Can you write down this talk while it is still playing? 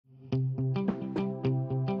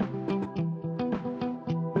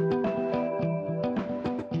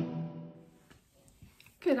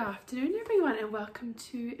afternoon everyone, and welcome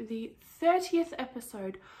to the 30th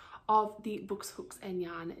episode of the Books, Hooks and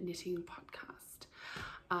Yarn knitting podcast.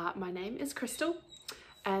 My name is Kristel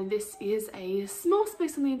and this is a small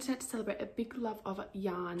space on the internet to celebrate a big love of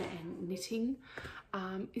yarn and knitting.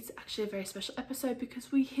 It's actually a very special episode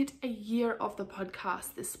because we hit a year of the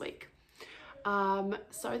podcast this week.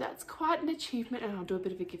 So that's quite an achievement, and I'll do a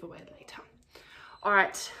bit of a giveaway later. All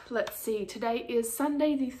right, let's see. Today is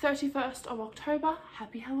Sunday, the 31st of October.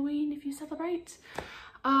 Happy Halloween if you celebrate.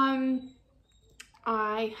 I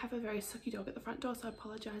have a very sucky dog at the front door, so I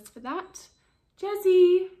apologize for that.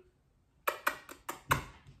 Jazzy,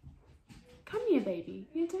 come here, baby.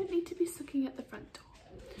 You don't need to be sucking at the front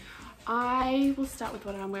door. I will start with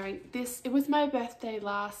what I'm wearing. It was my birthday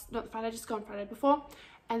not Friday, just gone Friday before.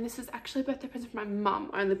 And this is actually a birthday present for my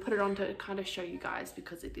mum. I only put it on to kind of show you guys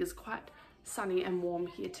because it is quite sunny and warm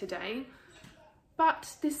here today.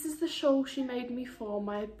 But this is the shawl she made me for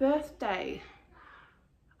my birthday.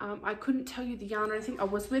 I couldn't tell you the yarn or anything. I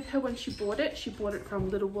was with her when she bought it. She bought it from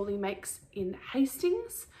Little Woolly Makes in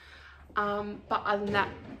Hastings. But other than that,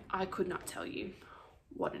 I could not tell you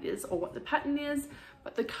what it is or what the pattern is.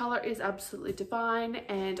 But the colour is absolutely divine,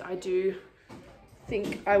 and I do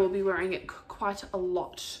think I will be wearing it quite a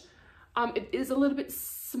lot. It is a little bit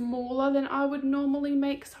smaller than I would normally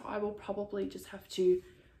make, so I will probably just have to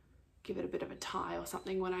give it a bit of a tie or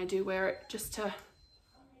something when I do wear it, just to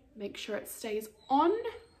make sure it stays on.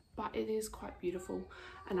 But it is quite beautiful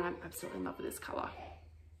and I'm absolutely in love with this colour.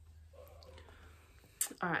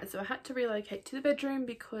 All right, so I had to relocate to the bedroom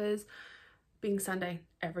because being Sunday,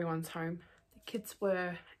 everyone's home. The kids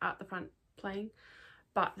were out the front playing,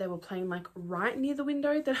 but they were playing like right near the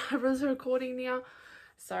window that I was recording near.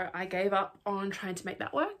 So I gave up on trying to make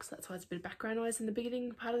that work. So that's why it's a bit of background noise in the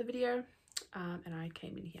beginning part of the video. And I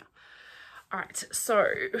came in here. All right, so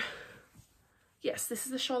yes, this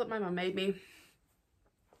is the shawl that my mum made me.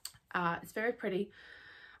 It's very pretty.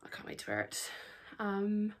 I can't wait to wear it.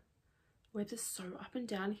 Weather's so up and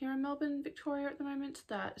down here in Melbourne, Victoria at the moment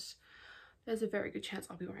that there's a very good chance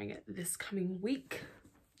I'll be wearing it this coming week.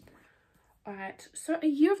 All right, so a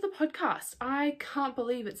year of the podcast. I can't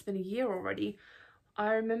believe it's been a year already.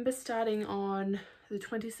 I remember starting on the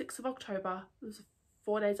 26th of October. It was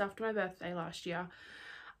 4 days after my birthday last year.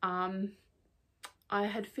 I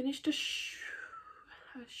had finished a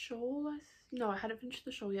shawl. No, I hadn't finished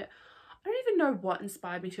the shawl yet. I don't even know what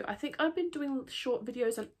inspired me to. I think I've been doing short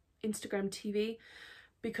videos on Instagram TV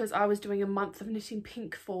because I was doing a month of knitting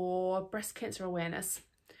pink for breast cancer awareness.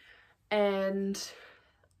 And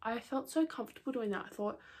I felt so comfortable doing that. I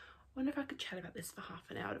thought, I wonder if I could chat about this for half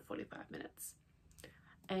an hour to 45 minutes.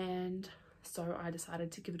 And so I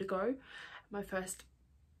decided to give it a go. My first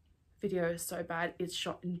video, so bad, it's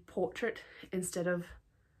shot in portrait instead of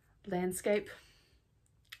landscape,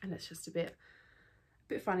 and it's just a bit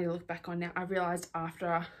funny to look back on now. I realized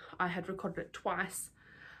after I had recorded it twice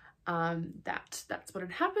that's what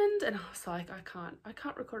had happened, and I was like, I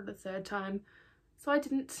can't record it a third time, so I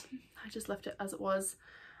didn't. I just left it as it was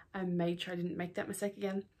and made sure I didn't make that mistake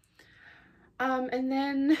again. And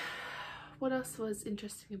then what else was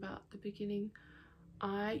interesting about the beginning?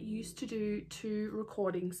 I used to do 2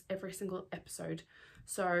 recordings every single episode.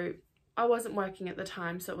 So I wasn't working at the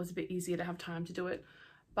time, so it was a bit easier to have time to do it.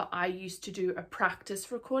 But I used to do a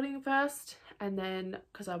practice recording first, and then,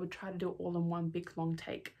 because I would try to do it all in one big long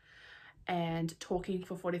take, and talking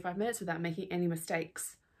for 45 minutes without making any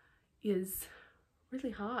mistakes is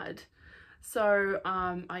really hard. So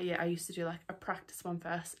I used to do like a practice one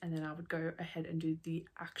first, and then I would go ahead and do the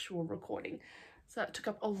actual recording. So that took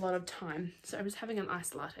up a lot of time. So I'm just having an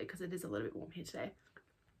iced latte because it is a little bit warm here today.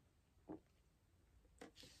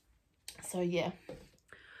 So yeah,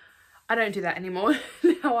 I don't do that anymore.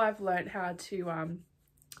 Now I've learned how to, I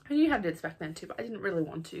knew how to do this back then too, but I didn't really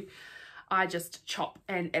want to. I just chop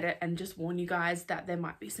and edit and just warn you guys that there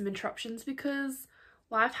might be some interruptions because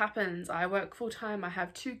life happens. I work full-time, I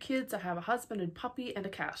have 2 kids, I have a husband and puppy and a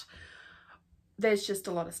cat. There's just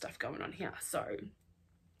a lot of stuff going on here, so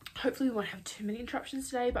hopefully we won't have too many interruptions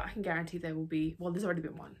today, but I can guarantee there will be. Well, there's already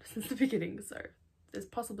been one since the beginning, so there's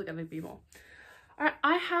possibly going to be more. All right,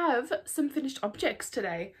 I have some finished objects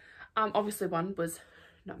today. Obviously one was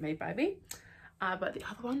not made by me, but the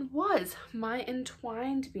other one was my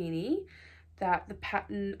Entwined beanie that the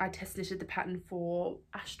pattern, I test knitted the pattern for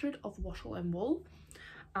Astrid of Shawl and Wool.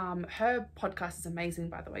 Her podcast is amazing,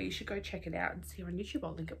 by the way. You should go check it out and see her on YouTube.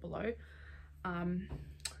 I'll link it below.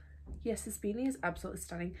 Yes, this beanie is absolutely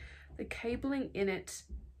stunning. The cabling in it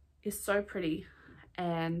is so pretty,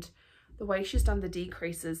 and the way she's done the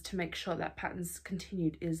decreases to make sure that pattern's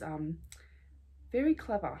continued is very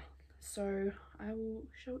clever. So I will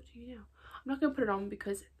show it to you now. I'm not going to put it on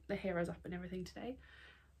because the hair is up and everything today,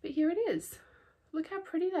 but here it is. Look how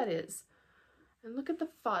pretty that is. And look at the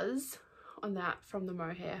fuzz on that from the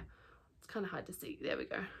mohair. It's kind of hard to see. There we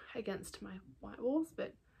go. Against my white walls,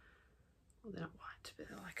 but, well, they're not white, but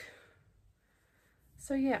they're like...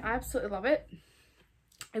 So yeah, I absolutely love it.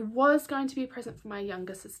 It was going to be a present for my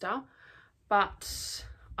younger sister, but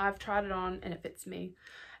I've tried it on and it fits me.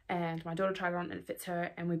 And my daughter tried it on and it fits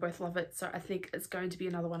her, and we both love it. So I think it's going to be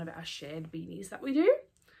another one of our shared beanies that we do.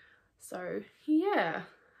 So yeah.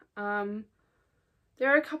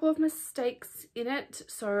 There are a couple of mistakes in it.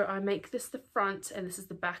 So I make this the front and this is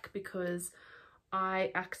the back because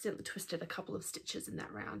I accidentally twisted a couple of stitches in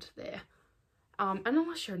that round there. And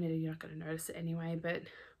unless you're a knitter, you're not going to notice it anyway, but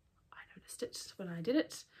I noticed it when I did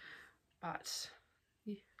it. But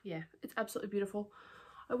yeah, it's absolutely beautiful.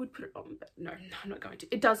 I would put it on, but no, I'm not going to.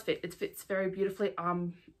 It does fit. It fits very beautifully.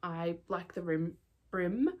 I like the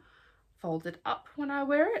brim folded up when I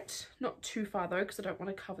wear it. Not too far though, because I don't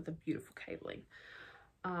want to cover the beautiful cabling.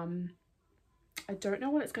 I don't know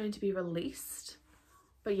when it's going to be released,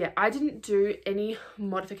 but yeah, I didn't do any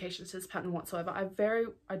modifications to this pattern whatsoever. I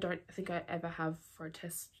don't think I ever have for a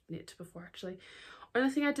test knit before actually.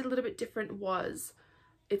 Only thing I did a little bit different was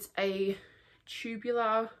it's a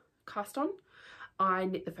tubular cast on. I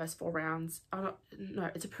knit the first 4 rounds. No,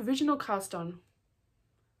 it's a provisional cast on,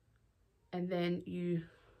 and then you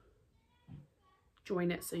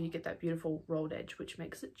join it so you get that beautiful rolled edge, which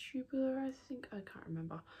makes it tubular, I think. I can't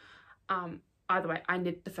remember. Either way, I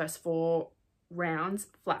knit the first 4 rounds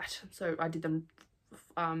flat, so I did them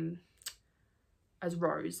as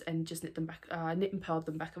rows and just knit them back, knit and purled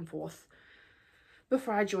them back and forth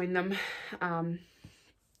before I joined them,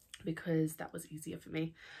 because that was easier for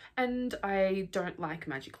me, and I don't like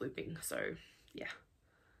magic looping, so yeah,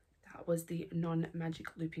 that was the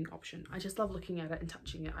non-magic looping option. I just love looking at it and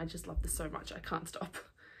touching it. I just love this so much. I can't stop.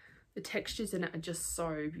 The textures in it are just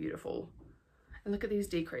so beautiful. And look at these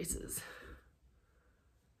decreases.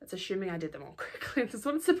 That's assuming I did them all correctly. This is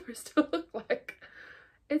what it's supposed to look like.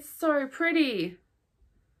 It's so pretty.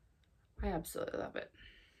 I absolutely love it.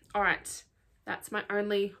 All right, that's my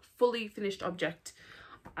only fully finished object.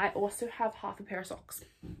 I also have half a pair of socks.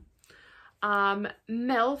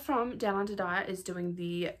 Mel from Down Under Dyer is doing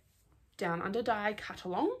the Down Under Dyer cut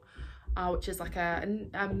along, which is like a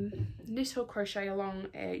knit or crochet along.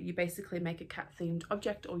 You basically make a cat themed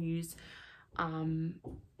object or use what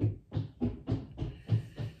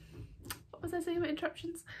was I saying about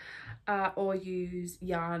interruptions? Or use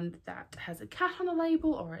yarn that has a cat on the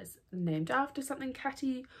label or is named after something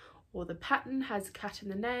catty, or the pattern has cat in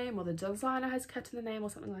the name, or the designer has cat in the name, or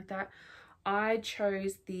something like that. I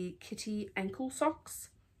chose the kitty ankle socks.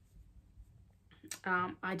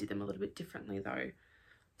 I did them a little bit differently though.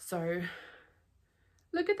 So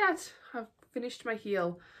look at that. I've finished my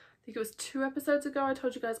heel. I think it was 2 episodes ago I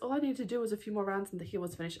told you guys all I needed to do was a few more rounds and the heel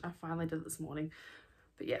was finished. I finally did it this morning.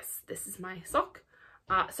 But yes, this is my sock.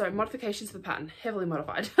 So modifications for the pattern, heavily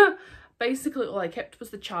modified. Basically all I kept was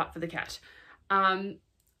the chart for the cat.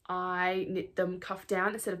 I knit them cuff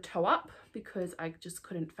down instead of toe up because I just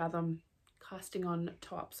couldn't fathom casting on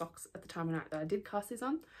toe up socks at the time of night that I did cast these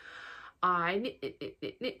on. I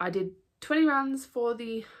knit. I did 20 rounds for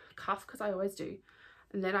the cuff because I always do.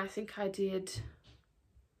 And then I think I did,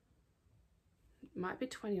 it might be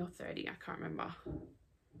 20 or 30, I can't remember.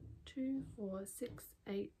 2, 4, 6,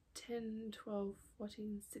 8, 10, 12,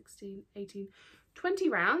 14, 16, 18, 20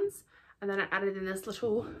 rounds. And then I added in this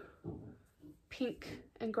little pink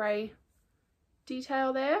and grey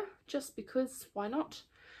detail there, just because, why not?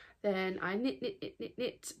 Then I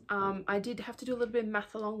knit. I did have to do a little bit of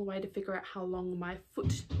math along the way to figure out how long my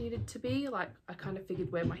foot needed to be. Like, I kind of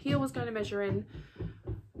figured where my heel was going to measure in.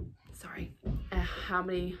 Sorry, how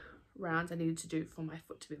many rounds I needed to do for my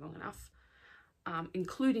foot to be long enough,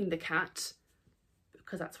 including the cat,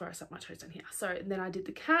 because that's where I stuck my toes down here. So and then I did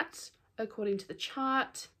the cat according to the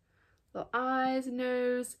chart, little eyes,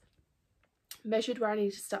 nose, measured where I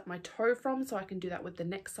need to start my toe from so I can do that with the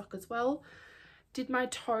next sock as well. Did my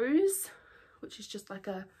toes, which is just like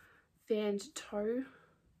a fanned toe,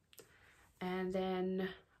 and then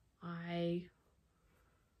I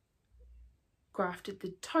grafted the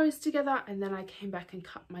toes together, and then I came back and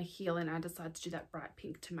cut my heel, and I decided to do that bright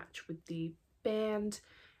pink to match with the band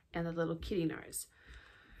and the little kitty nose.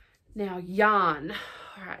 Now yarn.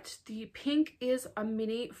 All right, the pink is a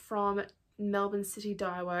mini from Melbourne City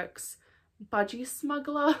Dyeworks Budgie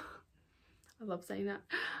Smuggler. I love saying that.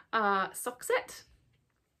 Sock set.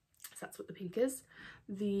 So that's what the pink is.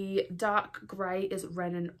 The dark grey is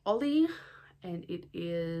Ren and Ollie, and it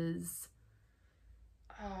is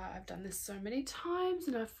I've done this so many times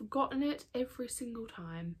and I've forgotten it every single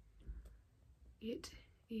time. It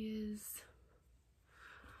is,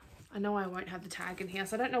 I know I won't have the tag in here,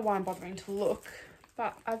 so I don't know why I'm bothering to look,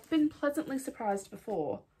 but I've been pleasantly surprised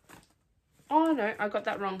before. Oh no, I got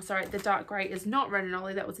that wrong. Sorry, the dark grey is not Red and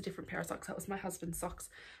Ollie. That was a different pair of socks. That was my husband's socks.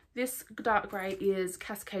 This dark grey is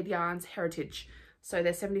Cascade Yarns Heritage. So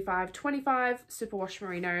they're 75/25, superwash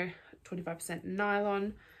merino, 25%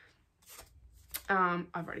 nylon.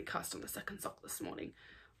 I've already cast on the second sock this morning.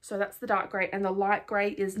 So that's the dark grey, and the light grey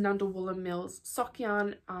is Nundle Woollen Mills sock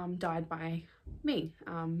yarn, dyed by me.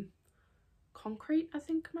 Concrete, I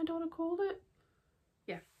think my daughter called it.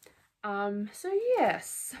 Yeah. So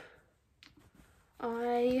yes,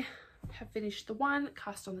 I have finished the one,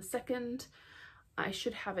 cast on the second. I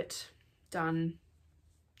should have it done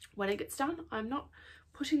when it gets done. I'm not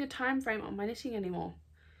putting a time frame on my knitting anymore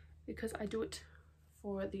because I do it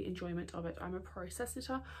for the enjoyment of it. I'm a process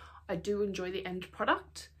knitter. I do enjoy the end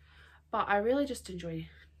product, but I really just enjoy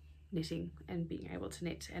knitting and being able to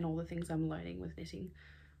knit and all the things I'm learning with knitting.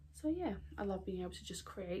 So yeah, I love being able to just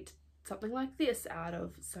create something like this out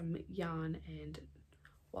of some yarn and,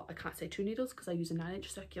 well, I can't say 2 needles because I use a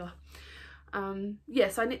 9-inch circular.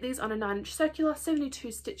 Yes, I knit these on a 9-inch circular,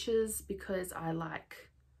 72 stitches, because I like,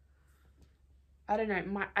 I don't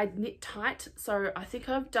know, I knit tight, so I think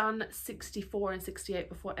I've done 64 and 68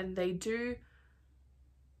 before, and they do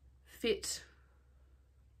fit,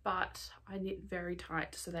 but I knit very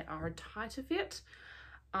tight, so they are a tighter fit.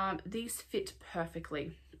 These fit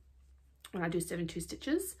perfectly when I do 72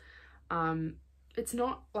 stitches. It's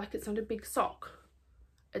not like, it's not a big sock,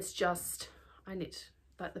 it's just I knit,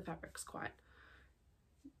 like the fabric's quite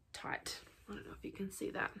tight. I don't know if you can see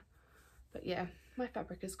that, but yeah, my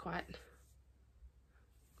fabric is quite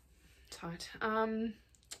tight.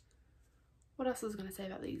 What else was I going to say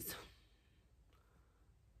about these?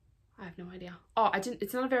 I have no idea. Oh,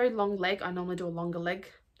 it's not a very long leg. I normally do a longer leg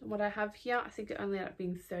than what I have here. I think it only ended up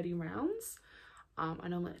being 30 rounds. I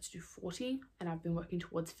normally like to do 40, and I've been working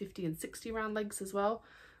towards 50 and 60 round legs as well.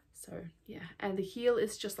 So yeah, and the heel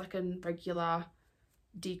is just like a regular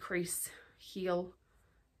decrease heel.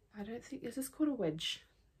 I don't think, is this called a wedge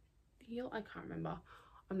heel? I can't remember.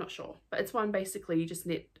 I'm not sure, but it's one basically you just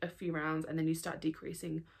knit a few rounds and then you start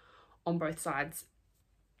decreasing on both sides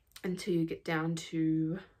until you get down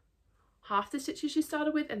to half the stitches you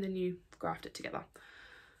started with, and then you graft it together.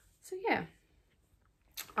 So yeah,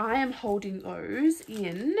 I am holding those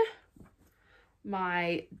in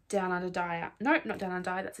my Down Under Dyer. No, not Down Under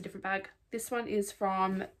Dyer, that's a different bag. This one is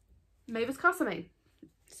from Mavis Castlemane.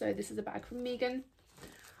 So this is a bag from Megan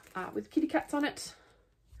with kitty cats on it,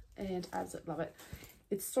 and I absolutely love it.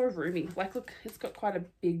 It's so roomy. Like, look, it's got quite a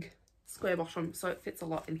big square bottom, so it fits a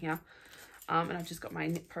lot in here. And I've just got my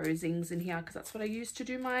Knit Pro Zings in here because that's what I use to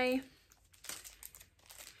do my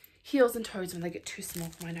heels and toes when they get too small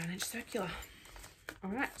for my 9-inch circular.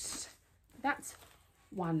 All right, that's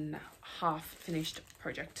one half finished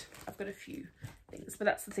project. I've got a few things, but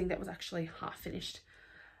that's the thing that was actually half finished.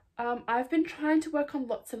 I've been trying to work on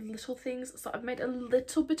lots of little things, so I've made a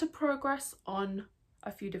little bit of progress on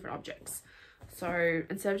a few different objects. So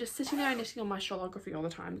instead of just sitting there and knitting on my Shawlography all the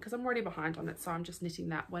time, because I'm already behind on it, so I'm just knitting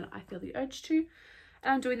that when I feel the urge to,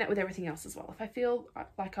 and I'm doing that with everything else as well. If I feel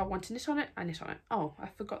like I want to knit on it, I knit on it. Oh, I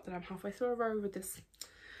forgot that I'm halfway through a row with this.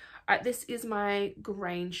 All right, this is my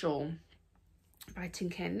Grain Shawl by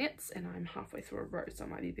Ankers Knits, and I'm halfway through a row, so it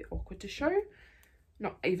might be a bit awkward to show.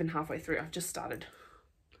 Not even halfway through, I've just started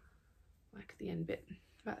like the end bit,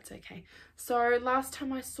 but that's okay. So last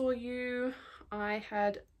time I saw you, I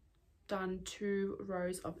had done 2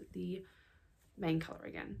 rows of the main color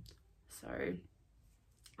again. So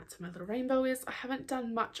that's where my little rainbow is. I haven't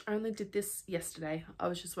done much, I only did this yesterday. I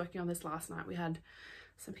was just working on this last night. We had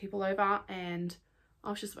some people over and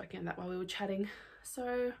I was just working on that while we were chatting.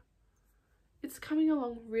 So it's coming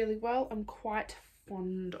along really well. I'm quite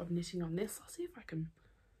fond of knitting on this. I'll see if I can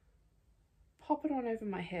pop it on over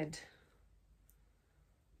my head.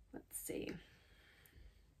 Let's see.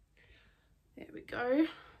 There we go.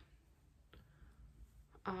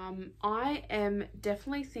 I am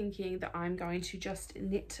definitely thinking that I'm going to just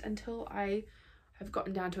knit until I have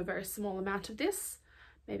gotten down to a very small amount of this,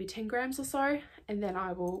 maybe 10 grams or so, and then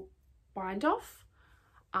I will bind off,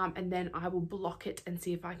 and then I will block it and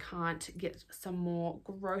see if I can't get some more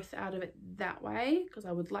growth out of it that way, because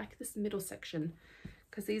I would like this middle section,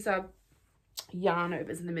 because these are yarn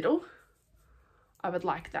overs in the middle. I would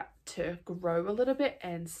like that to grow a little bit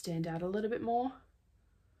and stand out a little bit more.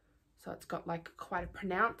 So it's got like quite a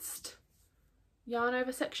pronounced yarn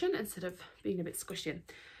over section instead of being a bit squished in.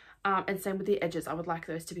 And same with the edges. I would like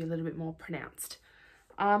those to be a little bit more pronounced.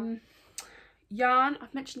 Yarn,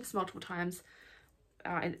 I've mentioned this multiple times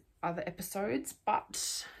in other episodes, but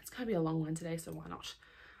it's going to be a long one today, so why not?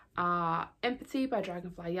 Empathy by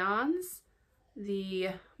Dragonfly Yarns.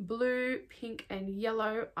 The blue, pink and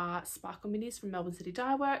yellow are Sparkle Minis from Melbourne City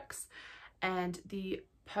Dyeworks, and the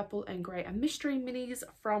purple and grey are Mystery Minis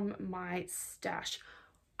from my stash.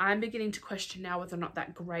 I'm beginning to question now whether or not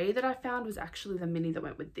that grey that I found was actually the mini that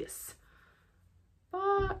went with this.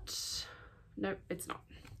 But no, it's not.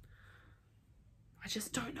 I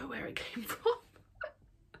just don't know where it came from.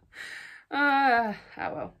 Oh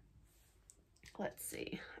well. Let's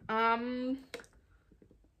see.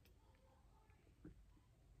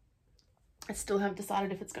 I still haven't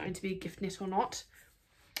decided if it's going to be a gift knit or not.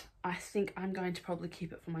 I think I'm going to probably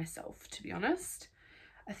keep it for myself, to be honest.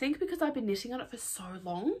 I think because I've been knitting on it for so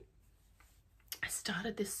long, I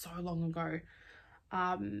started this so long ago,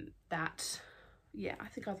 that, yeah, I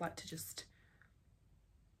think I'd like to just,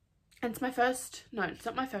 and it's my first, no, it's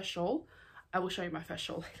not my first shawl. I will show you my first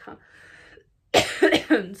shawl later.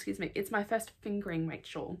 Excuse me. It's my first fingering weight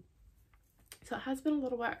shawl. So it has been a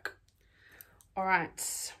lot of work. All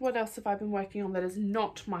right, what else have I been working on that is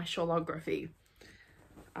not my Shawlography?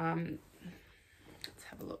 Let's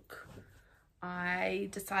have a look. I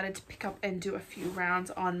decided to pick up and do a few rounds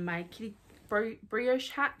on my Kitty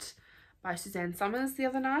Brioche Hat by Suzanne Summers the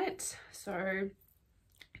other night. So I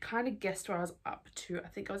kind of guessed where I was up to. I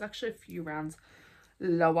think I was actually a few rounds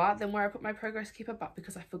lower than where I put my progress keeper, but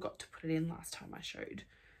because I forgot to put it in last time I showed,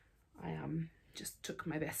 I just took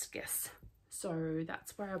my best guess. So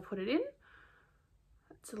that's where I put it in.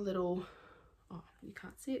 It's a little, oh, you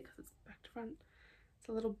can't see it because it's back to front. It's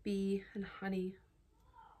a little bee and honey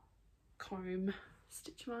comb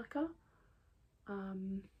stitch marker.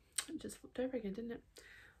 It just flipped over again, didn't it?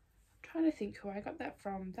 I'm trying to think who I got that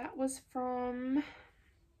from. That was from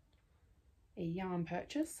a yarn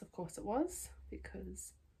purchase, of course it was,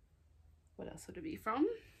 because what else would it be from?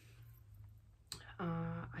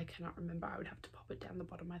 I cannot remember. I would have to pop it down the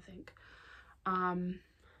bottom, I think.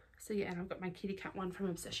 So yeah, and I've got my kitty cat one from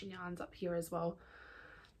Obsession Yarns up here as well,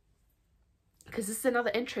 because this is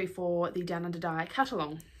another entry for the Down Under Dye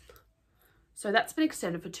cat-along. So that's been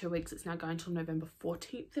extended for 2 weeks. It's now going till November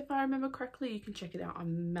 14th, if I remember correctly. You can check it out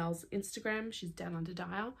on Mel's Instagram. She's Down Under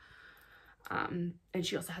Dyer. And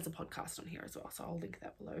she also has a podcast on here as well, so I'll link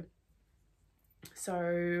that below.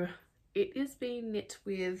 So it is being knit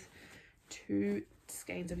with 2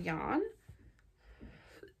 skeins of yarn.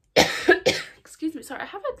 Excuse me, sorry, I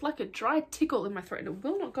have like a dry tickle in my throat and it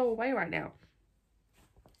will not go away right now.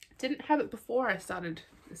 Didn't have it before I started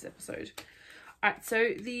this episode. Alright,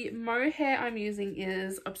 so the mohair I'm using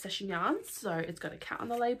is Obsession Yarns, so it's got a cat on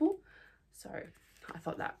the label, so I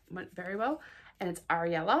thought that went very well. And it's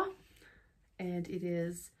Ariella, and it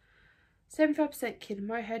is 75% kid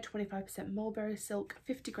mohair, 25% mulberry silk,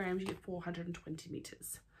 50 grams, you get 420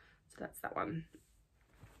 meters. So that's that one.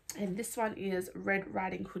 And this one is Red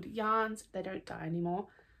Riding Hood Yarns. They don't dye anymore.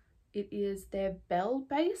 It is their Bell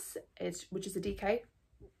base, which is a DK,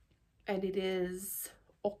 and it is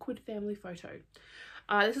Awkward Family Photo.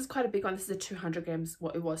 This is quite a big one. This is a 200 grams.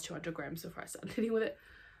 Well, it was 200 grams before I started knitting with it.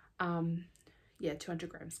 Yeah, 200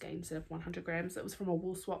 gram skein instead of 100 grams. It was from a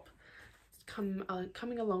wool swap. It's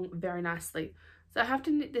coming along very nicely. So I have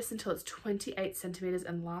to knit this until it's 28 centimeters,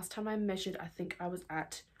 and last time I measured, I think I was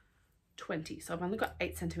at 20, so I've only got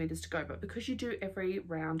 8 centimeters to go. But because you do every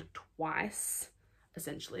round twice,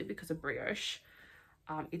 essentially, because of brioche,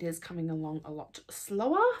 it is coming along a lot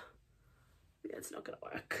slower. Yeah, it's not gonna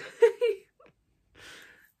work.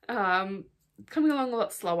 Coming along a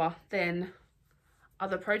lot slower than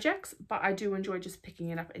other projects, but I do enjoy just picking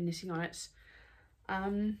it up and knitting on it,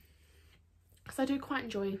 because I do quite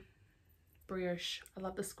enjoy brioche. I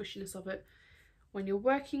love the squishiness of it. When you're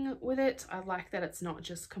working with it, I like that it's not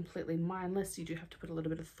just completely mindless. You do have to put a little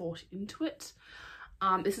bit of thought into it.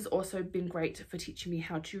 This has also been great for teaching me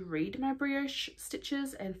how to read my brioche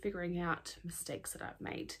stitches and figuring out mistakes that I've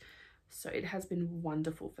made. So it has been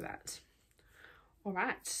wonderful for that. All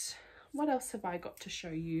right, what else have I got to show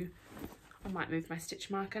you? I might move my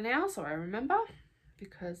stitch marker now so I remember,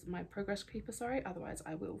 because my progress keeper, sorry, otherwise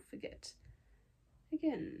I will forget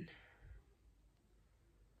again.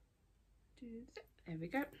 There we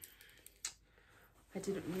go. I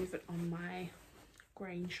didn't move it on my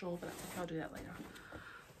grain shawl, but that's okay, I'll do that later.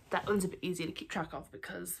 That one's a bit easier to keep track of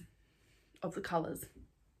because of the colours.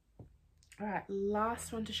 All right,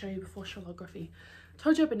 last one to show you before Shawlography.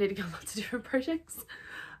 Told you I've been knitting on lots of different projects.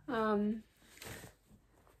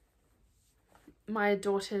 My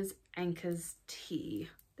daughter's Ankers Tee.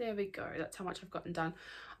 There we go. That's how much I've gotten done.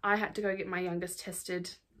 I had to go get my youngest tested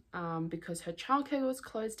because her childcare was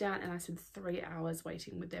closed down, and I spent 3 hours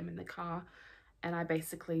waiting with them in the car, and I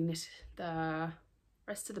basically knit the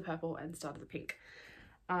rest of the purple and started the pink.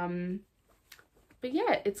 But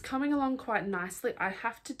yeah, it's coming along quite nicely. I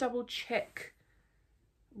have to double check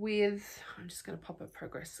with, I'm just going to pop a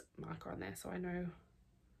progress marker on there so I know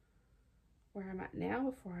where I'm at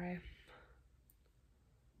now before I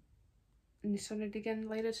knit on it again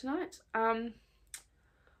later tonight.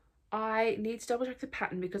 I need to double check the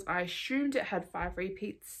pattern because I assumed it had 5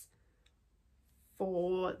 repeats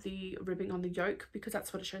for the ribbing on the yoke because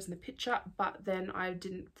that's what it shows in the picture, but then I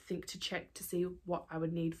didn't think to check to see what I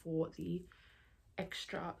would need for the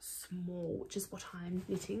extra small, which is what I'm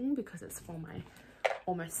knitting because it's for my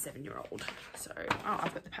almost 7-year-old. So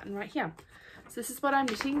I've got the pattern right here. So this is what I'm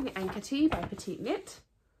knitting, the Ankers Tee by Patil Knits,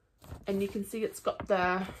 and you can see it's got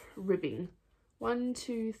the ribbing 1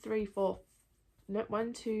 2 3 4 no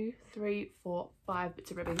 1 2 3 4 5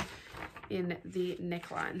 bits of ribbing in the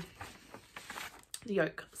neckline, the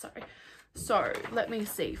yoke, sorry. So let me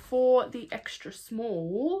see, for the extra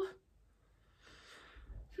small,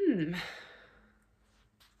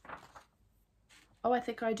 oh, I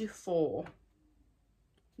think I do 4.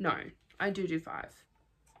 No, I do 5.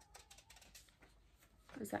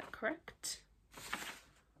 Is that correct?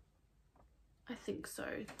 I think so.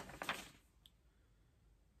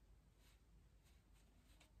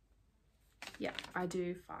 Yeah, I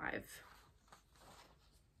do 5.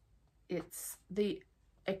 It's the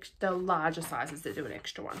larger sizes that do an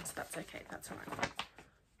extra one, so that's okay, that's all right.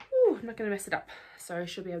 Ooh, I'm not going to mess it up, so I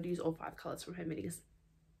should be able to use all 5 colours from her minis.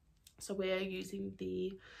 So we're using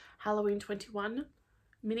the Halloween 21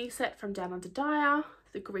 mini set from Down Under Dyer.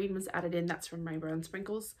 The green was added in, that's from Rainbow and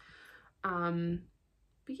Sprinkles.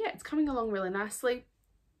 But yeah, it's coming along really nicely.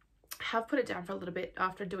 I have put it down for a little bit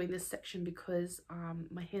after doing this section because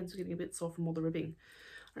my hands were getting a bit sore from all the ribbing.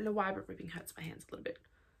 I don't know why, but ribbing hurts my hands a little bit.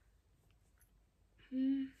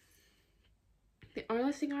 The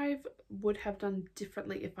only thing I would have done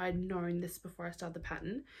differently if I had known this before I started the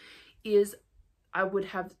pattern is I would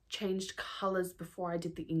have changed colours before I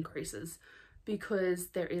did the increases, because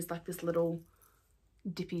there is like this little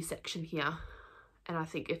dippy section here, and I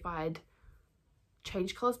think if I'd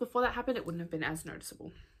changed colours before that happened it wouldn't have been as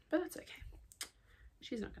noticeable, but that's okay.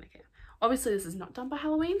 She's not going to care. Obviously this is not done by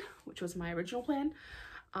Halloween, which was my original plan,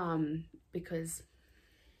 because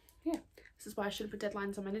yeah, this is why I shouldn't put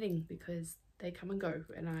deadlines on my knitting, because they come and go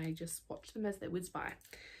and I just watch them as they whiz by.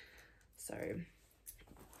 So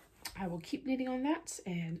I will keep knitting on that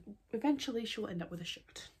and eventually she'll end up with a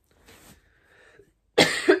shirt.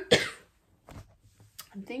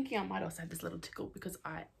 I'm thinking I might also have this little tickle because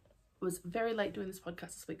I was very late doing this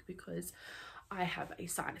podcast this week because I have a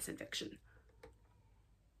sinus infection.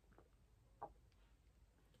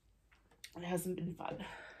 It hasn't been fun.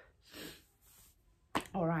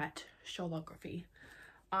 All right, Shawlography.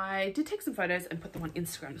 I did take some photos and put them on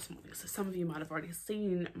Instagram this morning, so some of you might have already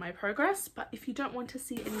seen my progress, but if you don't want to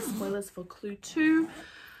see any spoilers for Clue 2,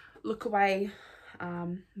 look away.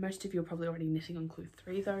 Most of you are probably already knitting on Clue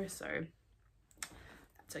 3 though, so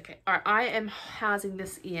that's okay. All right, I am housing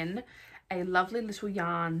this in a lovely little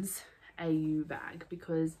Yarns AU bag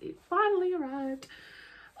because it finally arrived.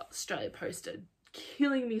 Australia posted,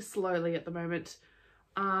 killing me slowly at the moment.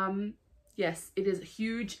 Yes, it is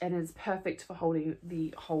huge and is perfect for holding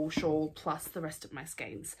the whole shawl plus the rest of my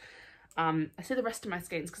skeins. I say the rest of my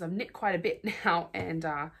skeins because I've knit quite a bit now, and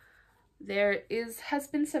there has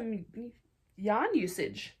been some yarn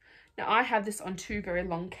usage. Now I have this on 2 very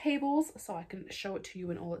long cables so I can show it to you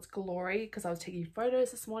in all its glory because I was taking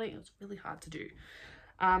photos this morning. It was really hard to do.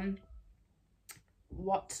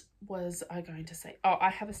 What was I going to say? Oh, I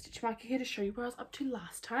have a stitch marker here to show you where I was up to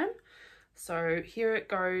last time. So here it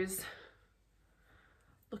goes.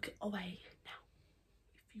 Look away now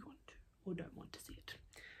if you want to or don't want to see it.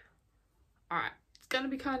 All right, it's going to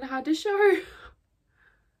be kind of hard to show.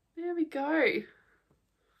 There we go.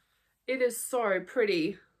 It is so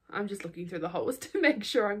pretty. I'm just looking through the holes to make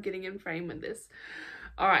sure I'm getting in frame with this.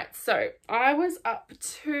 All right, so I was up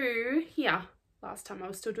to here last time. I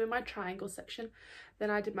was still doing my triangle section. Then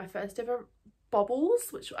I did my first ever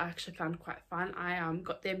bobbles, which I actually found quite fun. I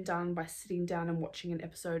got them done by sitting down and watching an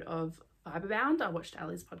episode of Fiberbound. I watched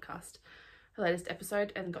Ali's podcast, her latest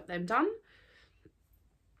episode, and got them done.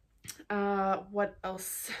 What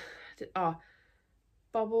else did,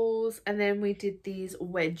 bobbles, and then we did these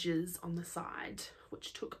wedges on the side,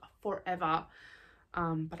 which took forever,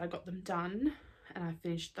 but I got them done and I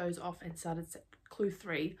finished those off and started Clue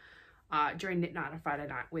 3 during knit night on Friday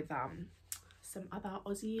night with some other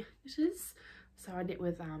Aussie knitters. So I knit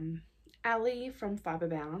with Ali from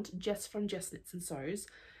Fiberbound, Jess from Jess Knits and Sews,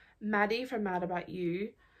 Maddie from Mad About You,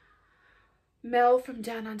 Mel from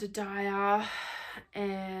Down Under Dyer,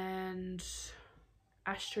 and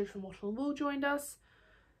Astrid from Wattle and Wool joined us.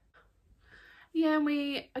 Yeah, and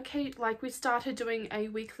we started doing a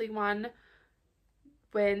weekly one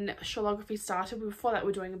when Shawlography started. Before that,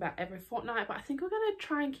 we're doing about every fortnight, but I think we're going to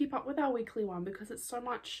try and keep up with our weekly one because it's so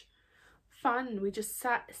much fun. We just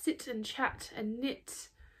sit and chat and knit,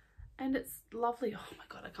 and it's lovely. Oh my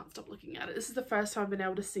god, I can't stop looking at it. This is the first time I've been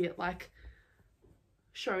able to see it like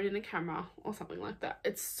shown in a camera or something like that.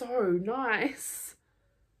 It's so nice.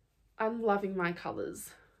 I'm loving my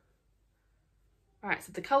colours. Alright,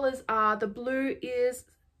 so the colours are, the blue is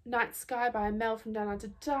Night Sky by Mel from Down Under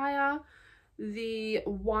Dyer. The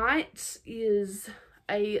white is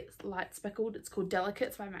a light speckled, it's called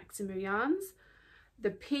Delicates by Maximo Yarns.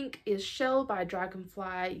 The pink is Shell by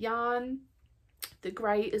Dragonfly Yarn. The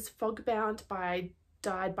grey is Fogbound by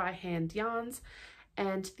Dyed by Hand Yarns.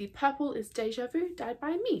 And the purple is Deja Vu, dyed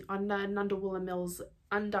by me on the Nundle Woollen Mills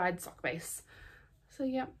undyed sock base. So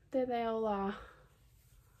yeah, there they all are.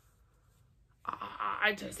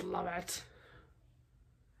 I just love it.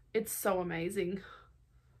 It's so amazing.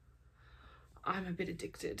 I'm a bit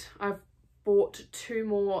addicted. I've bought 2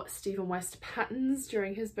 more Stephen West patterns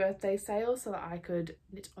during his birthday sale so that I could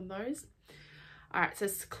knit on those. Alright, so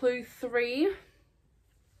it's clue 3.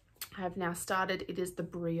 I have now started. It is the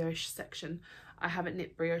brioche section. I haven't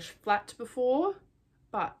knit brioche flat before,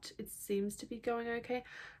 but it seems to be going okay.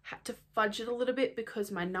 Had to fudge it a little bit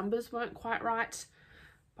because my numbers weren't quite right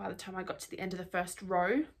by the time I got to the end of the first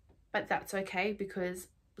row, but that's okay because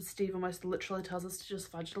Steve almost literally tells us to just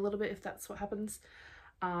fudge it a little bit if that's what happens.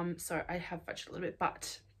 So I have fudged it a little bit,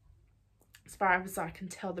 but as far as I can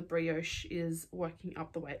tell, the brioche is working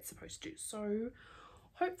up the way it's supposed to. So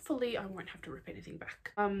hopefully I won't have to rip anything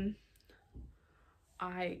back.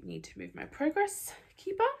 I need to move my progress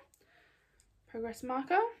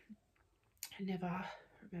marker. I never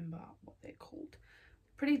remember what they're called.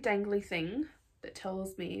 Pretty dangly thing that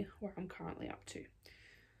tells me where I'm currently up to.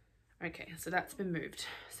 Okay, so that's been moved,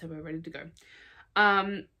 so we're ready to go.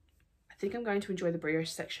 I think I'm going to enjoy the brioche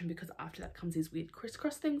section because after that comes these weird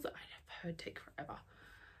crisscross things that I have heard take forever.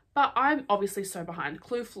 But I'm obviously so behind.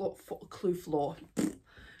 Clue 4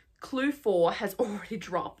 has already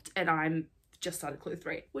dropped and I'm just started clue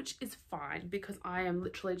 3, which is fine because I am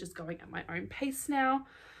literally just going at my own pace now.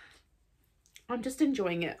 I'm just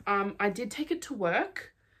enjoying it. I did take it to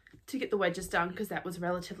work to get the wedges done because that was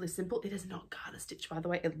relatively simple. It is not garter stitch, by the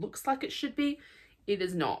way. It looks like it should be. It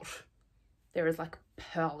is not. There is like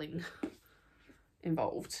purling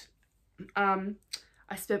involved. I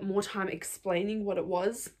spent more time explaining what it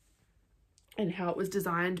was and how it was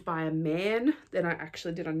designed by a man than I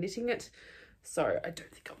actually did on knitting it. So I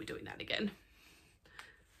don't think I'll be doing that again.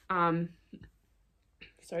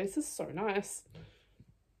 So this is so nice.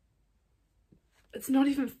 It's not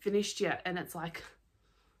even finished yet and it's like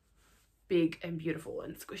big and beautiful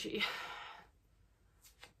and squishy.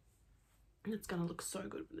 It's gonna look so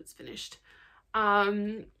good when it's finished.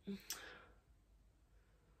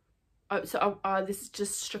 This is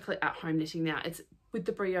just strictly at home knitting now. It's with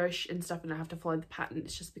the brioche and stuff and I have to follow the pattern.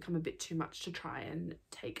 It's just become a bit too much to try and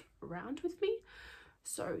take around with me.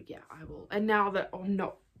 So yeah, I will. And now that I'm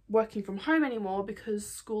not working from home anymore because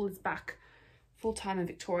school is back full-time in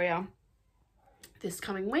Victoria this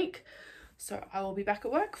coming week, so I will be back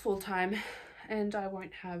at work full-time and I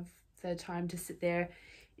won't have the time to sit there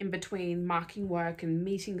in between marking work and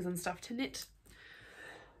meetings and stuff to knit.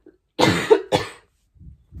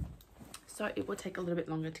 So it will take a little bit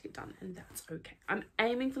longer to get done and that's okay. I'm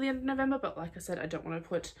aiming for the end of November, but like I said, I don't want to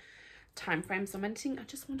put time frames on anything. I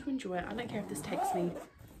just want to enjoy it. I don't care if this takes me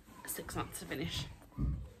 6 months to finish.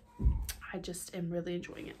 I just am really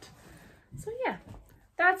enjoying it. So yeah,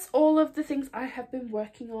 that's all of the things I have been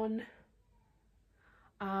working on.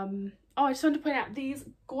 Oh, I just wanted to point out these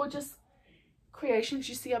gorgeous creations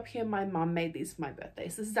you see up here. My mum made these for my birthday.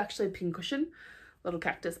 So this is actually a pincushion, little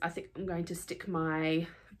cactus. I think I'm going to stick my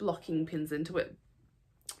blocking pins into it.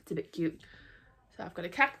 It's a bit cute. So I've got a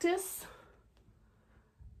cactus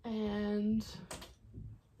and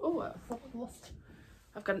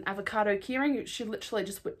I've got an avocado keyring, which she literally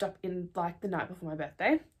just whipped up in like the night before my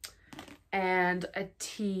birthday, and a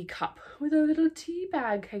tea cup with a little tea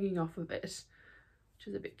bag hanging off of it, which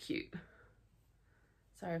is a bit cute.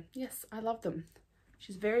 So yes, I love them.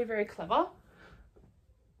 She's very, very clever.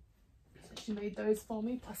 So she made those for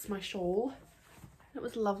me, plus my shawl. It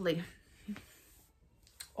was lovely.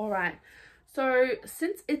 All right, so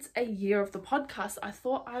since it's a year of the podcast, I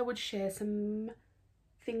thought I would share some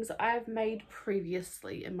things that I've made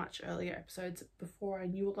previously in much earlier episodes before I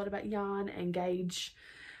knew a lot about yarn and gauge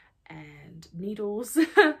and needles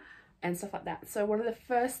and stuff like that. So one of the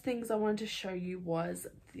first things I wanted to show you was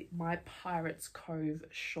my Pirates Cove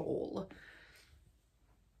shawl.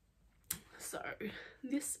 So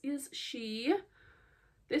this is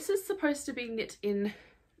this is supposed to be knit in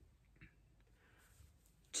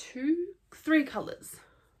 3 colours,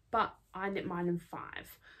 but I knit mine in 5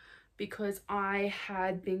 because I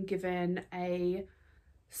had been given a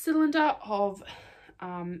cylinder of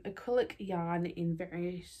acrylic yarn in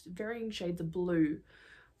varying shades of blue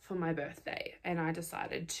for my birthday, and I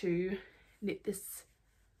decided to knit this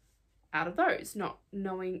out of those, not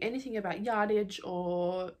knowing anything about yardage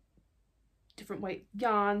or different weight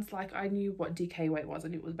yarns. Like, I knew what DK weight was,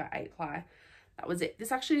 and it was about 8 ply. That was it.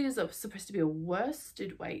 This actually is supposed to be a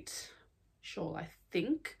worsted weight shawl, I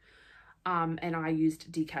think, and I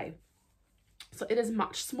used DK, so it is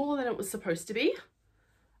much smaller than it was supposed to be.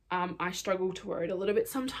 I struggle to wear it a little bit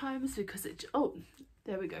sometimes because it, oh,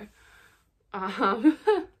 there we go,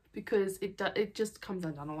 because it just comes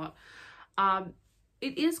undone a lot.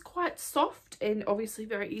 It is quite soft and obviously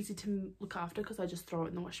very easy to look after because I just throw it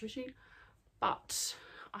in the washing machine, but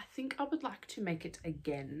I think I would like to make it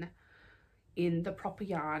again in the proper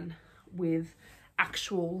yarn with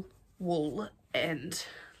actual wool and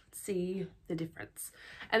see the difference,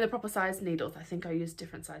 and the proper size needles. I think I used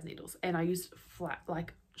different size needles, and I used flat,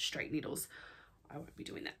 like straight needles. I won't be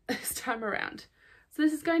doing that this time around. So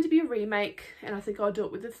this is going to be a remake, and I think I'll do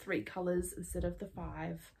it with the 3 colours instead of the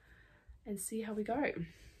 5 and see how we go.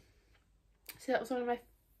 So that was one of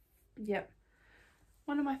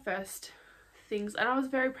my first things, and I was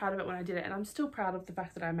very proud of it when I did it, and I'm still proud of the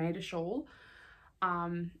fact that I made a shawl.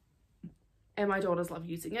 And my daughters love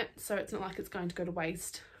using it, so it's not like it's going to go to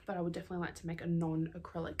waste, but I would definitely like to make a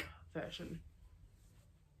non-acrylic version.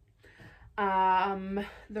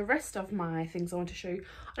 The rest of my things I want to show you,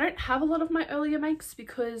 I don't have a lot of my earlier makes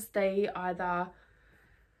because they either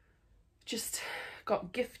just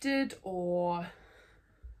got gifted or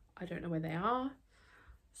I don't know where they are.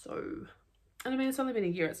 So, and I mean, it's only been a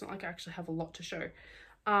year, it's not like I actually have a lot to show.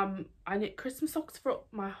 I knit Christmas socks for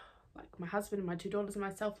my husband and my 2 daughters and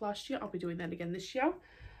myself last year. I'll be doing that again this year.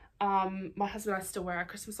 My husband and I still wear our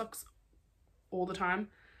Christmas socks all the time.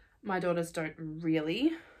 My daughters don't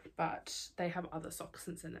really, but they have other socks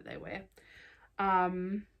since then that they wear.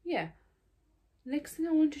 Yeah. Next thing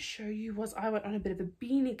I wanted to show you was I went on a bit of a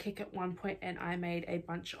beanie kick at one point, and I made a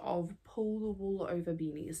bunch of pull the wool over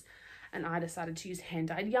beanies, and I decided to use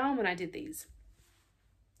hand-dyed yarn when I did these.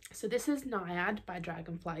 So this is Naiad by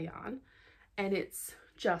Dragonfly yarn, and it's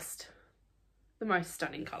just the most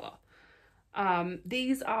stunning colour.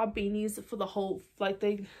 These are beanies for the whole, like,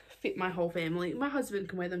 they fit my whole family. My husband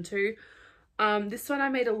can wear them too. This one I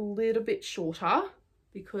made a little bit shorter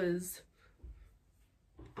because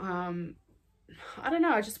I don't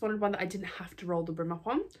know, I just wanted one that I didn't have to roll the brim up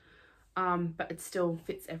on, but it still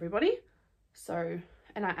fits everybody. So,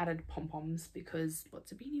 and I added pom-poms because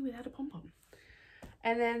what's a beanie without a pom-pom?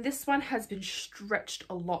 And then this one has been stretched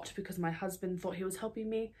a lot because my husband thought he was helping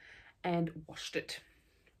me and washed it.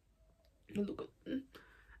 Look, and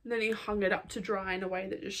then he hung it up to dry in a way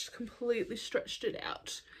that just completely stretched it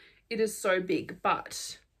out. It is so big,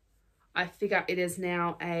 but I figure it is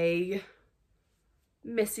now a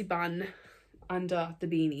messy bun under the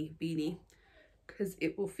beanie because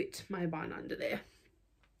it will fit my bun under there,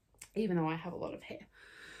 even though I have a lot of hair.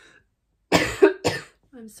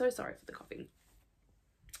 I'm so sorry for the coughing.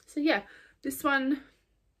 So yeah, this one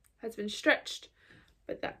has been stretched,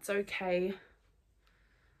 but that's okay.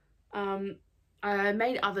 I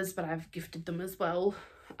made others, but I've gifted them as well.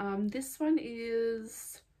 This one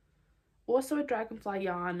is also a Dragonfly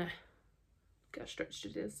yarn. Look how stretched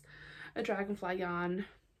it is. A Dragonfly yarn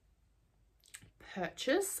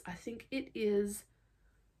purchase. I think it is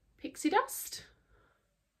Pixie Dust.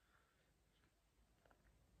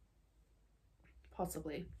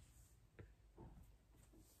 Possibly.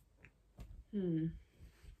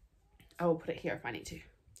 I will put it here if I need to.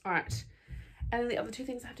 All right. And then the other 2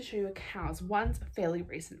 things I have to show you are cows. One's a fairly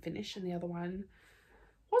recent finish and the other one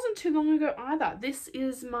wasn't too long ago either. This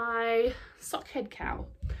is my sock head cow.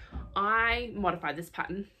 I modified this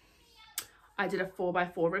pattern. I did a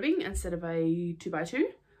 4x4 ribbing instead of a 2x2.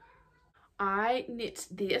 I knit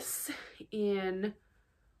this in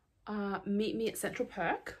Meet Me at Central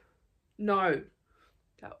Perk. No,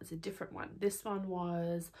 that was a different one. This one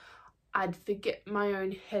was I'd Forget My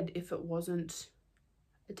Own Head If It Wasn't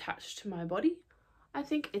Attached to My Body. I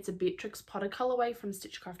think it's a Beatrix Potter colorway from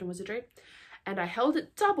Stitchcraft and Wizardry, and I held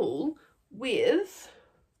it double with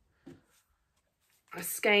a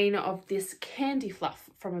skein of this candy fluff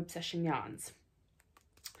from Obsession Yarns.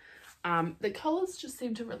 The colours just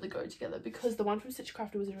seem to really go together because the one from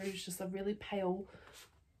Stitchcraft was just a really pale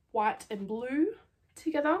white and blue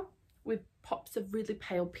together with pops of really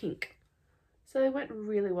pale pink. So they went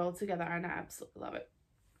really well together and I absolutely love it.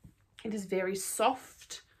 It is very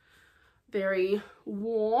soft, very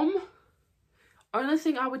warm. Only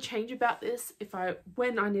thing I would change about this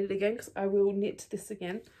when I knit it again, because I will knit this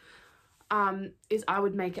again, is I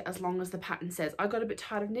would make it as long as the pattern says. I got a bit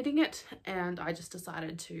tired of knitting it and I just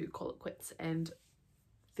decided to call it quits and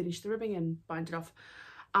finish the ribbing and bind it off.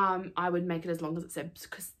 I would make it as long as it said,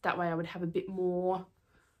 because that way I would have a bit more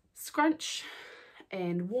scrunch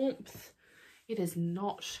and warmth. It is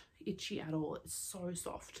not itchy at all. It's so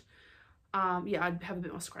soft. Yeah, I'd have a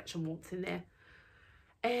bit more scrunch and warmth in there.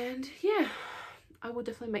 And yeah, I will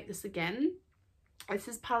definitely make this again. This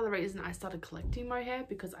is part of the reason I started collecting mohair,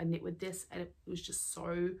 because I knit with this and it was just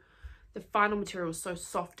so, the final material was so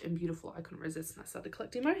soft and beautiful I couldn't resist and I started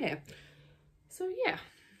collecting mohair. So yeah.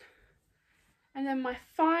 And then my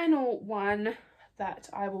final one that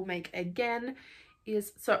I will make again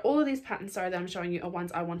is, so all of these patterns, sorry, that I'm showing you are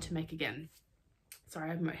ones I want to make again. Sorry,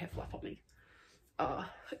 I have mohair fluff on me.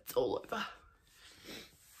 It's all over.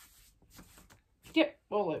 Yep,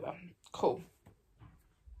 all over. Cool.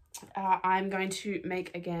 I'm going to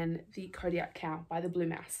make again the Kodiak Cow by the Blue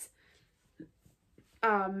Mouse.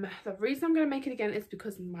 The reason I'm going to make it again is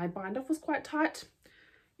because my bind off was quite tight.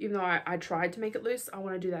 Even though I tried to make it loose, I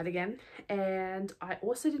want to do that again. And I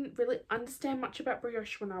also didn't really understand much about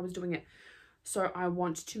brioche when I was doing it. So I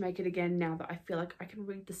want to make it again now that I feel like I can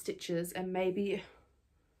read the stitches and maybe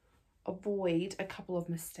avoid a couple of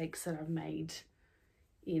mistakes that I've made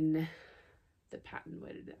in the pattern.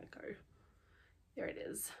 Where did that go? There it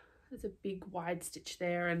is. There's a big wide stitch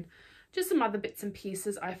there and just some other bits and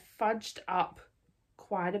pieces. I fudged up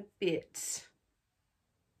quite a bit.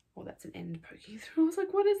 Oh, that's an end poking through. I was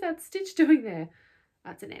like, what is that stitch doing there?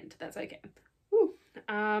 That's an end. That's okay. Woo.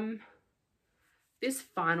 This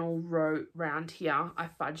final row round here, I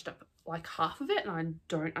fudged up like half of it and I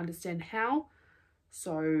don't understand how.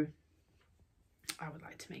 So I would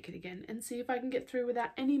like to make it again and see if I can get through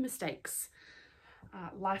without any mistakes.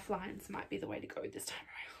 Lifelines might be the way to go this time around.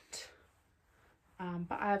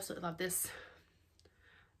 But I absolutely love this.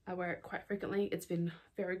 I wear it quite frequently. It's been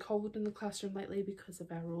very cold in the classroom lately because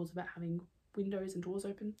of our rules about having windows and doors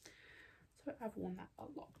open. So I've worn that a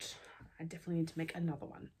lot. I definitely need to make another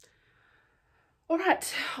one. All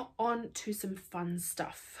right, on to some fun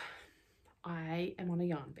stuff. I am on a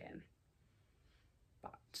yarn ban.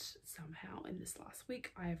 But somehow in this last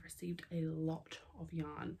week, I have received a lot of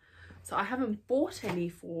yarn. So I haven't bought any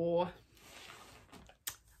for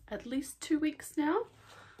at least 2 weeks now.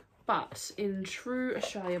 But in true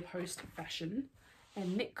Australia Post fashion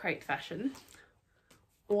and knit crate fashion,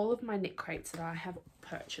 all of my knit crates that I have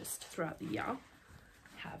purchased throughout the year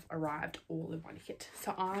have arrived all in one hit.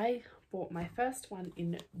 So I bought my first one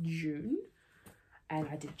in June and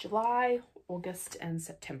I did July, August and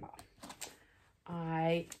September.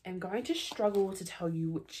 I am going to struggle to tell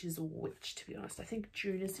you which is which, to be honest. I think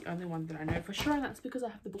June is the only one that I know for sure, and that's because I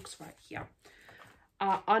have the books right here.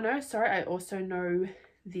 I also know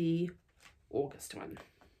the August one.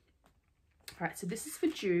 All right, so this is for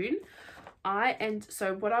June.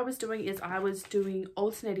 So what I was doing is I was doing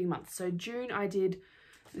alternating months. So June I did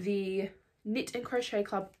the Knit and Crochet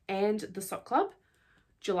Club and the Sock Club.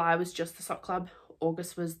 July was just the Sock Club.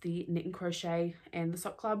 August was the Knit and Crochet and the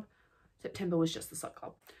Sock Club. September was just the Sock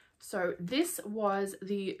Club. So this was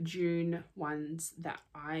the June ones that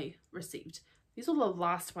I received. These are the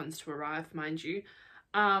last ones to arrive, mind you.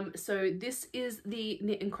 So this is the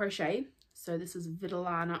Knit and Crochet. So this is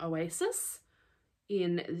Vitellana Oasis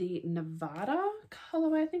in the Nevada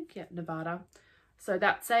colorway, I think. Yeah, Nevada. So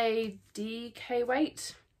that's a DK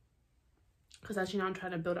weight. Because as you know, I'm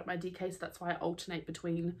trying to build up my DK, so that's why I alternate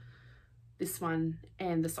between this one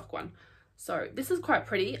and the sock one. So this is quite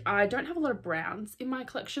pretty. I don't have a lot of browns in my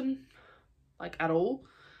collection, like at all.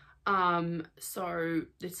 So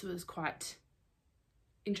this was quite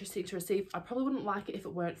interesting to receive. I probably wouldn't like it if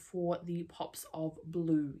it weren't for the pops of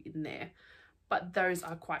blue in there, but those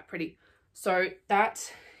are quite pretty. So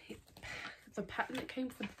that, the pattern that came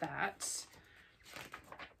for that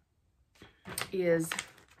is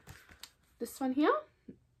this one here.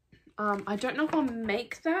 I don't know if I'll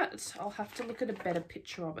make that. I'll have to look at a better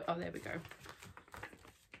picture of it. Oh, there we go.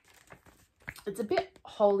 It's a bit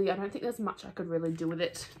holey. I don't think there's much I could really do with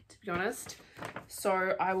it, to be honest.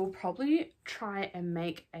 So I will probably try and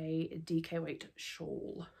make a DK weight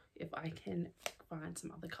shawl if I can find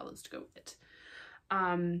some other colours to go with it.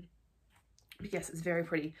 But yes, it's very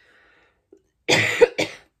pretty.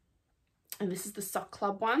 And this is the Sock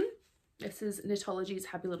Club one. This is Knitology's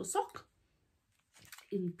Happy Little Sock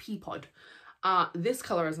in Pea Pod. This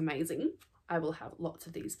colour is amazing. I will have lots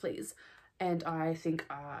of these, please. And I think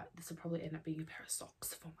this will probably end up being a pair of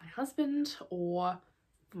socks for my husband or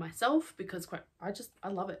for myself, because I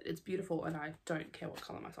love it. It's beautiful and I don't care what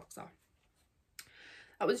colour my socks are.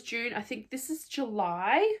 That was June. I think this is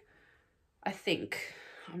July. I think.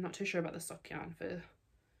 I'm not too sure about the sock yarn for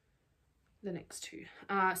the next two.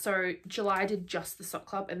 So July I did just the sock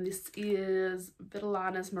club, and this is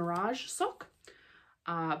Vitalana's Mirage sock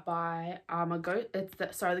by Armago.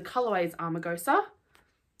 The colorway is Armagosa.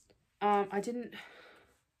 I didn't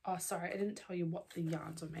tell you what the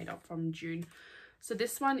yarns were made of from June. So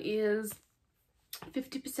this one is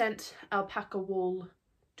 50% alpaca wool,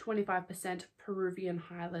 25% Peruvian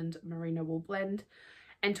Highland merino wool blend,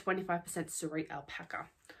 and 25% Suri alpaca.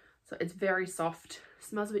 So it's very soft,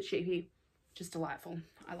 smells a bit sheepy, just delightful.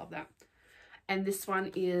 I love that. And this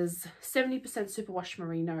one is 70% superwash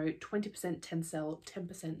merino, 20% tencel,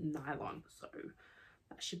 10% nylon. So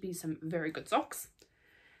that should be some very good socks.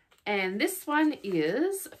 And this one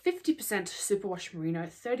is 50% superwash merino,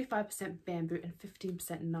 35% bamboo, and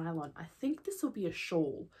 15% nylon. I think this will be a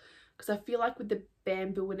shawl, because I feel like with the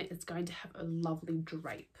bamboo in it, it's going to have a lovely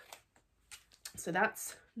drape. So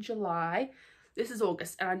that's July. This is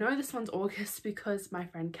August, and I know this one's August because my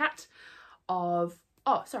friend Kat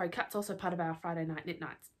Kat's also part of our Friday night knit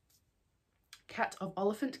nights. Kat of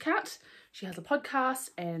Oliphant Cat. She has a podcast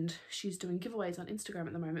and she's doing giveaways on Instagram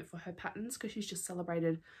at the moment for her patterns, because she's just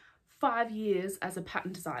celebrated 5 years as a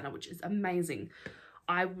pattern designer, which is amazing.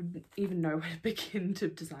 I wouldn't even know where to begin to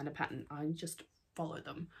design a pattern. I just follow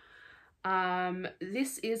them.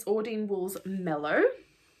 This is Ordine Wool's Mellow.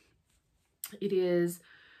 It is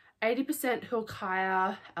 80%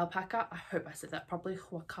 Huacaya alpaca. I hope I said that properly.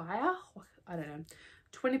 Huacaya? I don't know.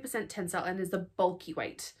 20% tencel, and is the bulky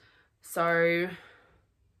weight. So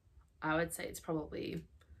I would say it's probably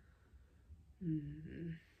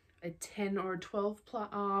a 10 or a 12 ply,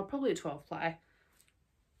 probably a 12 ply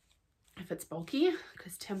if it's bulky,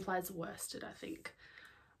 because 10 ply is worsted, I think.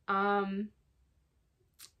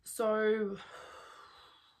 So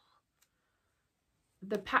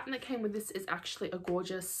the pattern that came with this is actually a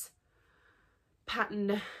gorgeous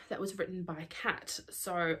pattern that was written by Kat.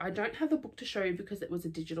 So I don't have the book to show you because it was a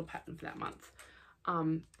digital pattern for that month.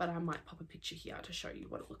 But I might pop a picture here to show you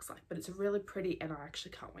what it looks like. But it's really pretty and I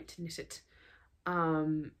actually can't wait to knit it.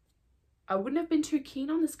 I wouldn't have been too keen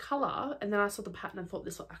on this colour, and then I saw the pattern and thought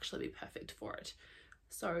this will actually be perfect for it.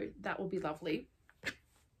 So that will be lovely.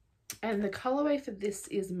 And the colourway for this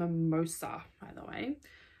is Mimosa, by the way.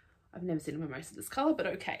 I've never seen a mimosa this colour, but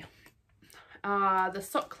okay. The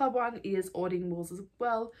sock club one is Ordine Wool's as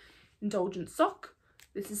well. Indulgent sock.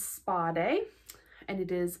 This is Spa Day, and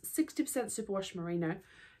it is 60% superwash merino,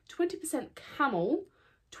 20% camel,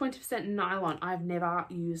 20% nylon. I've never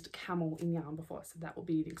used camel in yarn before, so that will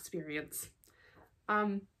be an experience.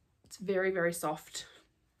 It's very, very soft.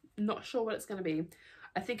 Not sure what it's going to be.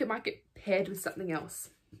 I think it might get paired with something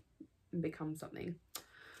else and become something.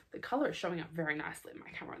 The colour is showing up very nicely in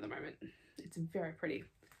my camera at the moment. It's very pretty.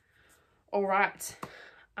 All right.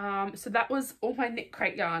 So that was all my knit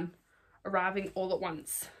crate yarn arriving all at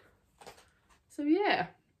once. So yeah,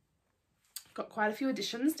 got quite a few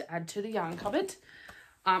additions to add to the yarn cupboard.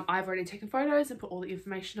 I've already taken photos and put all the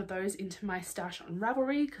information of those into my stash on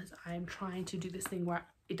Ravelry, because I'm trying to do this thing where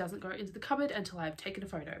it doesn't go into the cupboard until I've taken a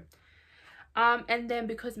photo. And then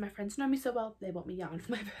because my friends know me so well, they bought me yarn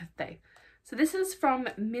for my birthday. So this is from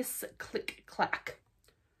Miss Click Clack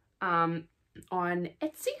on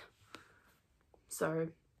Etsy. So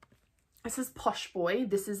this is Posh Boy.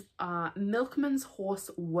 This is Milkman's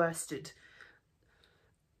Horse worsted.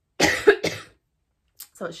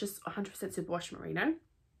 So it's just 100% superwash merino,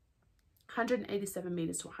 187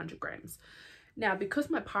 meters to 100 grams. Now,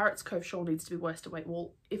 because my Pirates Cove shawl needs to be worsted weight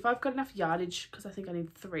wool, if I've got enough yardage, because I think I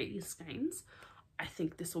need 3 skeins, I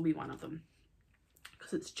think this will be one of them,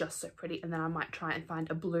 because it's just so pretty. And then I might try and find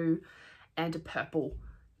a blue and a purple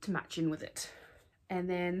to match in with it. And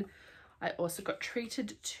then I also got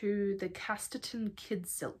treated to the Casterton Kid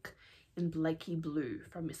Silk in Blakey Blue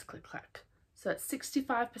from Miss Click Clack. So it's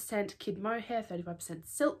 65% kid mohair, 35%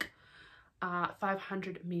 silk.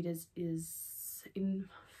 500 meters is in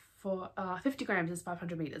for 50 grams is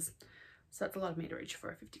 500 meters. So that's a lot of meterage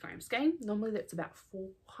for a 50 gram skein. Normally that's about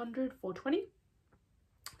 400, 420.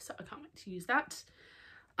 So I can't wait to use that.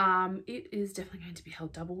 It is definitely going to be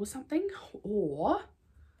held double with something, or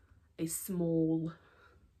a small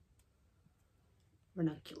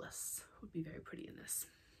ranunculus would be very pretty in this.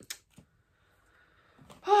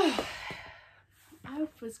 I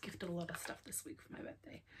was gifted a lot of stuff this week for my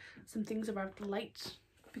birthday. Some things arrived late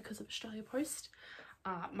because of Australia Post.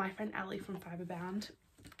 My friend Ali from Fiberbound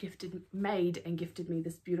made and gifted me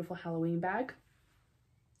this beautiful Halloween bag.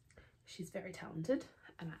 She's very talented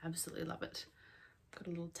and I absolutely love it. Got a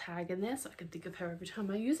little tag in there so I can think of her every time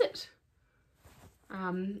I use it.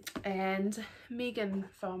 And Megan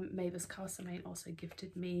from Mavis Castlemaine also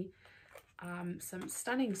gifted me some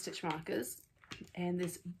stunning stitch markers and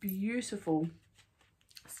this beautiful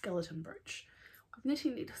skeleton brooch with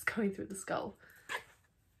knitting needles going through the skull.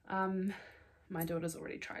 My daughter's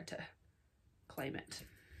already tried to claim it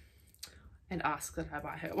and ask that I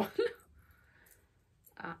buy her one.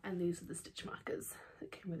 And these are the stitch markers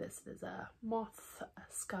that came with this. There's a moth, a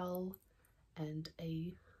skull, and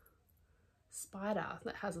a spider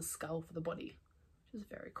that has a skull for the body, which is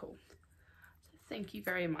very cool. So thank you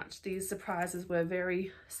very much. These surprises were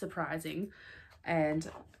very surprising and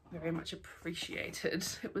very much appreciated.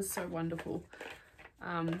 It was so wonderful.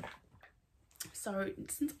 So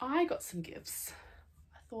since I got some gifts,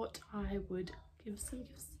 I thought I would give some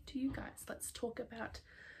gifts to you guys. Let's talk about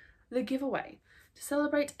the giveaway. To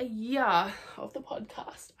celebrate a year of the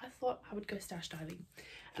podcast, I thought I would go stash diving.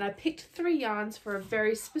 And I picked 3 yarns for a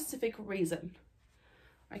very specific reason.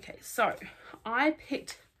 Okay, so I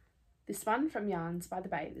picked this one from Yarns by the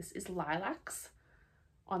Bay. This is Lilacs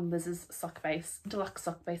on Liz's sock base, deluxe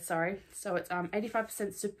sock base, sorry. So it's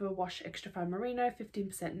 85% superwash extra fine merino,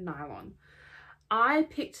 15% nylon. I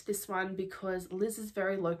picked this one because Liz is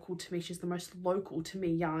very local to me. She's the most local to me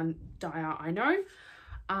yarn dyer I know.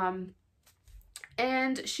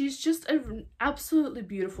 And she's just an absolutely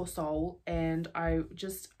beautiful soul, and I've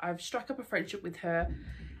struck up a friendship with her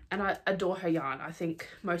and I adore her yarn. I think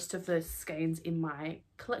most of the skeins in my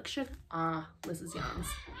collection are Liz's yarns.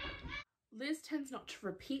 Liz tends not to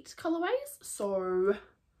repeat colorways, so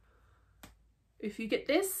if you get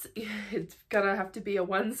this, it's gonna have to be a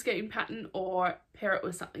 1 skein pattern or pair it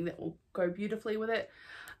with something that will go beautifully with it.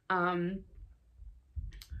 But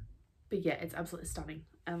yeah, it's absolutely stunning.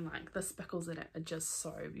 And like the speckles in it are just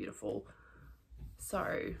so beautiful.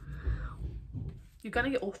 So you're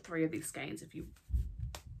gonna get all 3 of these skeins if you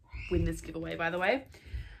win this giveaway, by the way.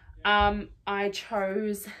 I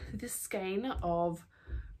chose this skein of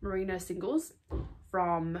merino singles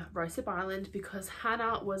from Rosehip Island because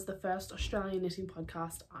Hannah was the first Australian knitting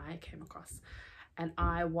podcast I came across, and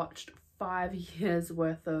I watched 5 years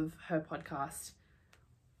worth of her podcast,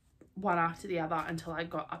 one after the other, until I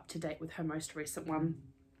got up to date with her most recent one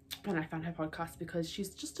when I found her podcast, because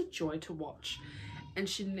she's just a joy to watch and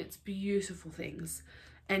she knits beautiful things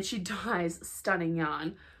and she dyes stunning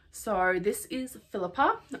yarn. So this is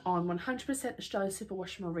Philippa on 100% Australia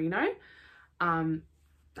Superwash Merino, and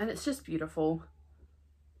it's just beautiful.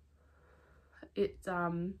 It's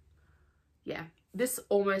yeah, this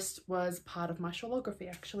almost was part of my Shawlography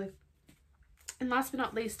actually. And last but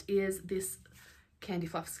not least is this Candy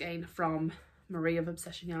Fluff skein from Marie of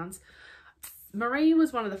Obsession Yarns. Marie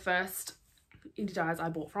was one of the first indie dyers I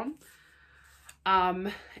bought from,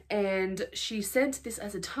 and she sent this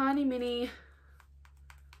as a tiny mini,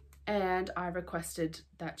 and I requested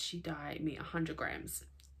that she dye me 100 grams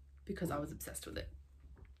because I was obsessed with it,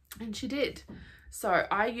 and she did. So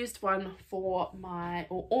I used one for my,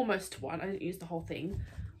 or almost one, I didn't use the whole thing,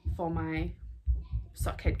 for my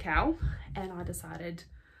sockhead cowl, and I decided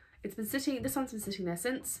it's been sitting, this one's been sitting there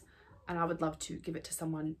since, and I would love to give it to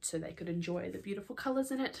someone so they could enjoy the beautiful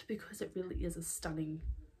colours in it, because it really is a stunning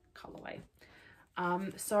colourway.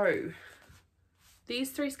 So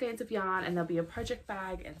these 3 skeins of yarn, and there'll be a project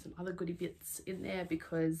bag and some other goodie bits in there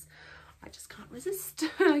because I just can't resist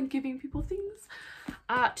giving people things.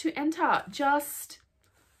 To enter, just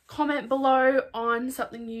comment below on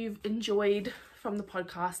something you've enjoyed from the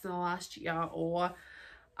podcast in the last year, or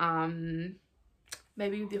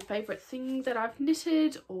maybe your favourite thing that I've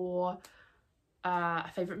knitted, or a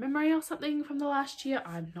favourite memory or something from the last year.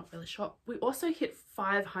 I'm not really sure. We also hit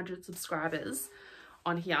 500 subscribers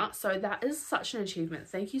on here, so that is such an achievement.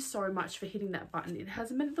 Thank you so much for hitting that button. It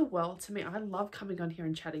has meant the world to me. I love coming on here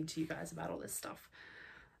and chatting to you guys about all this stuff.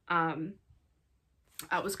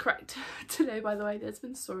 I was correct today, by the way. There's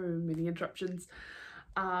been so many interruptions,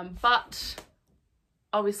 but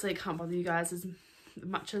obviously it can't bother you guys as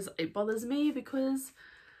much as it bothers me, because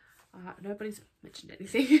nobody's mentioned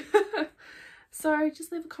anything. So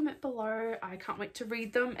just leave a comment below. I can't wait to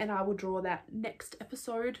read them, and I will draw that next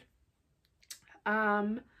episode.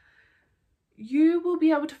 You will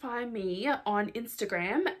be able to find me on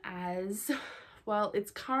Instagram as well.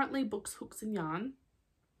 It's currently Bookshooksandyarn,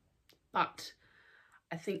 but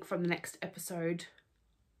I think from the next episode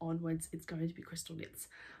onwards it's going to be KristelKnits.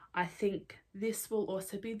 I think this will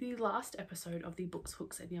also be the last episode of the Books,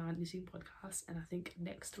 Hooks and Yarn Knitting podcast, and I think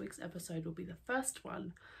next week's episode will be the first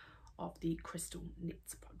one of the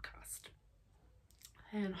KristelKnits podcast.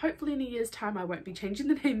 And hopefully in a year's time I won't be changing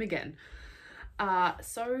the name again.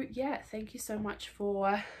 So yeah, thank you so much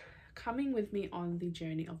for coming with me on the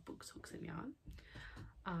journey of Books, Hooks and Yarn.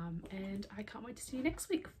 And I can't wait to see you next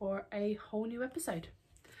week for a whole new episode.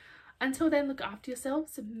 Until then, look after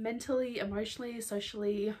yourselves mentally, emotionally,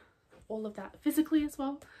 socially, all of that, physically as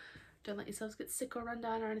well. Don't let yourselves get sick or run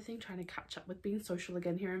down or anything, trying to catch up with being social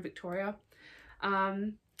again here in Victoria. I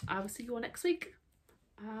will see you all next week.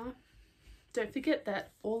 Don't forget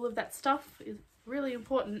that all of that stuff is really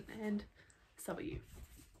important, and so are you.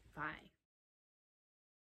 Bye.